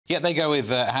Yeah, they go with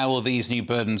how will these new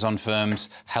burdens on firms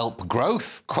help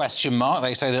growth? Question mark.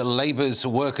 They say that Labour's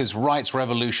workers' rights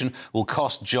revolution will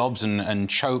cost jobs and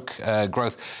choke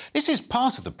growth. This is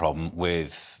part of the problem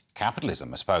with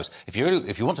capitalism, I suppose. If you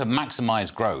want to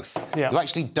maximise growth, you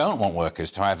actually don't want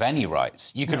workers to have any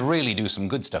rights. You could really do some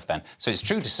good stuff then. So it's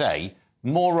true to say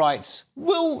more rights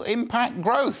will impact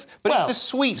growth. But it's the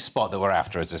sweet spot that we're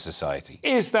after as a society.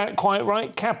 Is that quite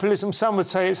right? Capitalism, some would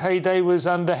say its heyday was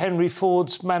under Henry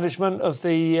Ford's management of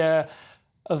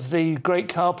the great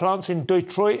car plants in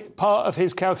Detroit. Part of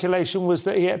his calculation was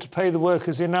that he had to pay the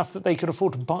workers enough that they could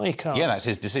afford to buy cars. Yeah, that's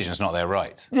his decision. It's not their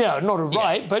right. Yeah, not a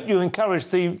right, but you encourage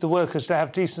the workers to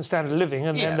have decent standard of living.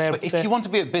 And then but if you want to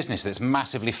be a business that's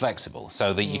massively flexible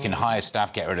so that you can hire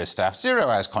staff, get rid of staff, 0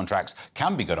 hours contracts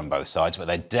can be good on both sides, but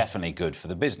they're definitely good for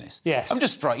the business. Yes. I'm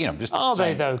just, Are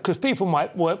they, though? Because people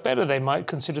might work better. They might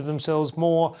consider themselves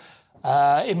more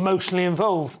emotionally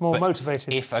involved, more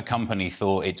motivated. If a company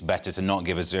thought it's better to not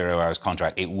give a 0 hours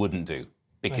contract, it wouldn't do,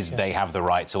 because they have the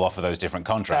right to offer those different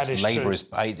contracts. That is Labour true. is,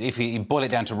 if you boil it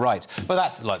down to rights, but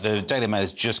that's like the Daily Mail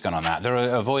has just gone on that.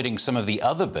 They're avoiding some of the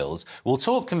other bills. We'll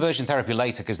talk conversion therapy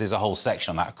later because there's a whole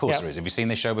section on that. Of course there is. Have you seen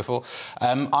this show before?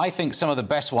 I think some of the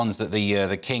best ones that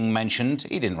the King mentioned,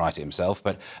 he didn't write it himself,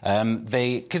 but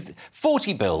because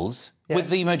 40 bills. With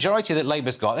the majority that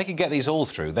Labour's got, they could get these all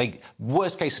through.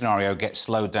 Worst-case scenario, get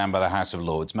slowed down by the House of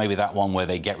Lords. Maybe that one where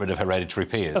they get rid of hereditary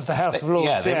peers. Of the House of Lords,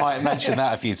 yeah. They might mention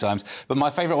that a few times. But my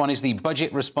favourite one is the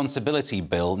Budget Responsibility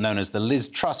Bill, known as the Liz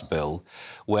Truss Bill,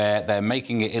 where they're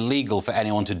making it illegal for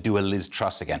anyone to do a Liz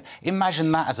Truss again.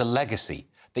 Imagine that as a legacy.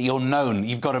 That you're known,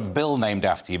 you've got a bill named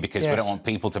after you because we don't want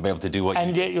people to be able to do what you do.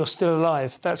 And yet you're still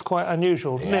alive. That's quite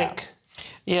unusual. Nick?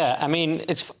 Yeah, I mean,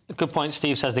 it's a good point.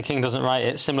 Steve says the King doesn't write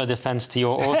it. Similar defence to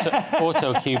your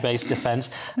auto cue-based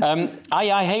defence.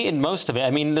 I hated most of it.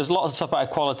 I mean, there's a lot of stuff about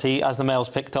equality, as the Mail's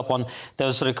picked up on. There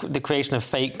was sort of the creation of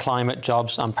fake climate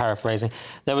jobs, I'm paraphrasing.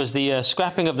 There was the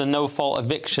scrapping of the no-fault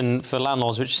eviction for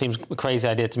landlords, which seems a crazy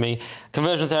idea to me.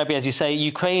 Conversion therapy, as you say.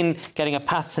 Ukraine getting a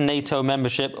path to NATO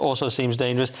membership also seems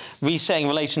dangerous. Resetting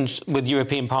relations with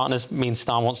European partners means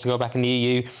Star wants to go back in the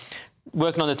EU.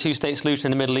 Working on a two-state solution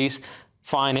in the Middle East.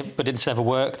 Fine, but it's never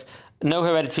worked. No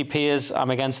hereditary peers,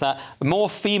 I'm against that. More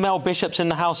female bishops in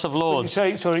the House of Lords.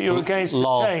 Sorry, you're against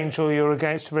the change or you're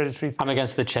against hereditary peers? I'm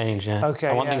against the change, yeah. OK,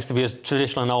 I want things to be as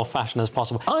traditional and old-fashioned as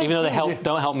possible, even though they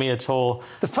don't help me at all.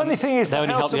 The funny thing is the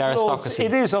House of Lords,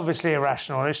 it is obviously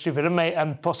irrational and it's stupid,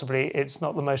 and possibly it's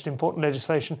not the most important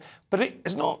legislation, but it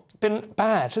has not been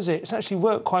bad, has it? It's actually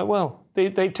worked quite well.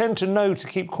 They tend to know to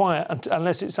keep quiet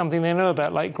unless it's something they know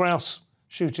about, like grouse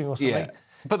shooting or something. Yeah.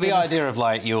 But the idea of,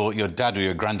 like, your dad or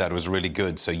your granddad was really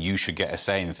good, so you should get a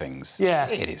say in things,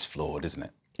 it is flawed, isn't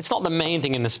it? It's not the main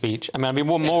thing in the speech. I mean, I'd be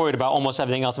more worried about almost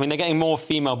everything else. I mean, they're getting more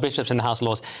female bishops in the House of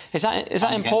Lords. Is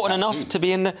that important enough to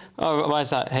be in the... Oh, why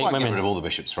is that? Hate women? Get rid of all the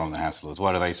bishops from the House of Lords.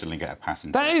 Why do they suddenly get a pass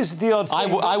in? That is the odd thing.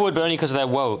 I would, but only because they're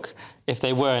woke. If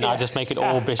they weren't, I'd just make it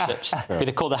all bishops.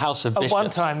 They'd call the House of Bishops. At one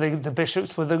time, the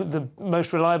bishops were the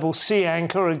most reliable sea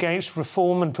anchor against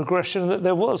reform and progression that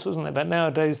there was, wasn't it? But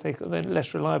nowadays, they're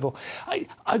less reliable.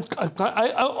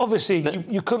 Obviously,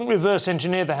 you couldn't reverse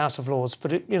engineer the House of Lords,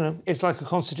 but it's like a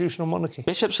constitutional monarchy.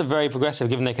 Bishops are very progressive,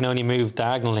 given they can only move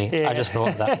diagonally. Yeah. I just thought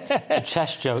of that. A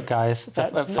chess joke, guys,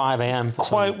 at 5 a.m.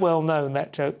 Quite well known,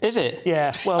 that joke. Is it?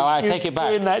 Yeah. Well, I take it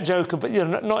back. Doing that joke, but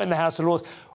not in the House of Lords.